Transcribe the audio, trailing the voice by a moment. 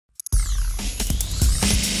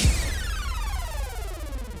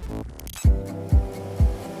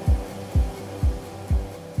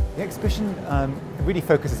exhibition really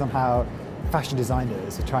focuses on how fashion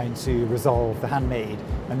designers are trying to resolve the handmade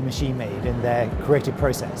and the machine-made in their creative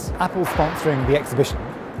process. Apple's sponsoring the exhibition,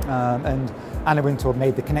 and Anna Wintour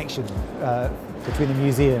made the connection between the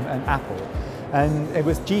museum and Apple. And it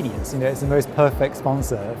was genius. It's the most perfect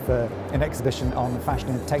sponsor for an exhibition on fashion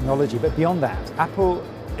and technology. But beyond that, Apple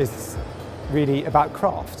is really about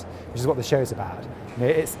craft, which is what the show is about.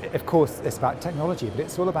 Of course, it's about technology, but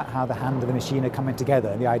it's all about how the hand and the machine are coming together,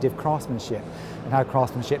 and the idea of craftsmanship, and how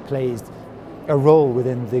craftsmanship plays a role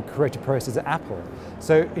within the creative process at Apple.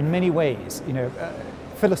 So in many ways,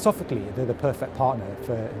 philosophically, they're the perfect partner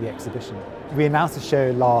for the exhibition. We announced the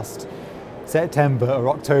show last September or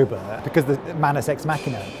October because the Manus Ex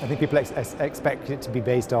Machina. I think people expect it to be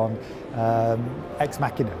based on Ex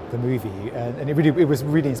Machina, the movie, and it was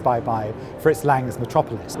really inspired by Fritz Lang's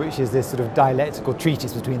Metropolis, which is this sort of dialectical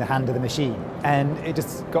treatise between the hand and the machine. And it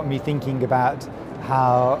just got me thinking about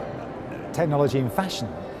how technology in fashion,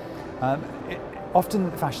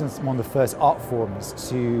 often fashion is one of the first art forms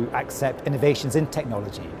to accept innovations in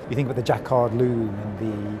technology. You think about the jacquard loom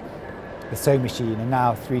and the sewing machine, and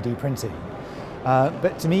now 3D printing.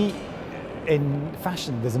 But to me, in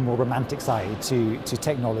fashion, there's a more romantic side to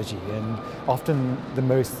technology, and often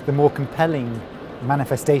the more compelling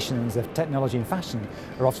manifestations of technology in fashion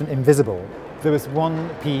are often invisible. There was one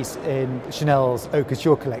piece in Chanel's haute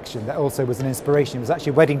couture collection that also was an inspiration. It was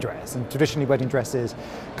actually a wedding dress, and traditionally wedding dresses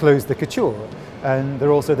close the couture, and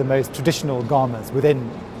they're also the most traditional garments within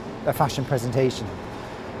a fashion presentation.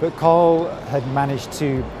 But Carl had managed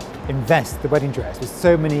to invest the wedding dress with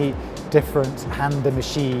so many different hand and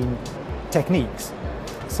machine techniques.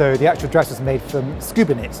 So the actual dress was made from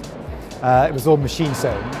scuba knit. It was all machine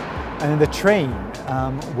sewn. And then the train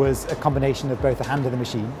was a combination of both the hand and the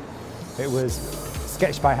machine. It was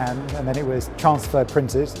sketched by hand, and then it was transfer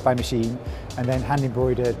printed by machine, and then hand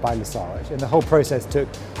embroidered by Lesage. And the whole process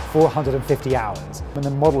took 450 hours. When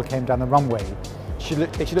the model came down the runway, she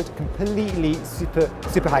looked completely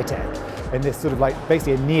super high tech in this sort of like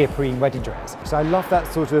basically a neoprene wedding dress. So I love that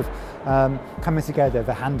sort of coming together,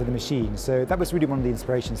 the hand and the machine. So that was really one of the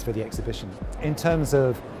inspirations for the exhibition. In terms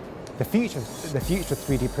of the future of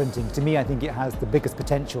 3D printing, to me, I think it has the biggest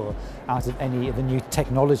potential out of any of the new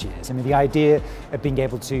technologies. I mean, the idea of being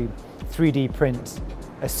able to 3D print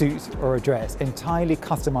a suit or a dress entirely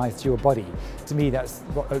customized to your body, to me, that's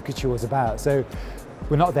what haute couture is about. So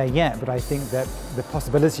we're not there yet, but I think that the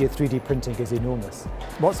possibility of 3D printing is enormous.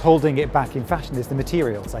 What's holding it back in fashion is the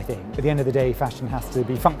materials, I think. At the end of the day, fashion has to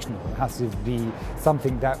be functional. It has to be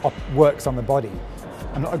something that works on the body.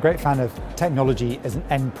 I'm not a great fan of technology as an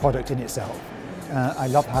end product in itself. I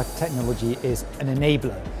love how technology is an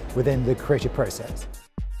enabler within the creative process.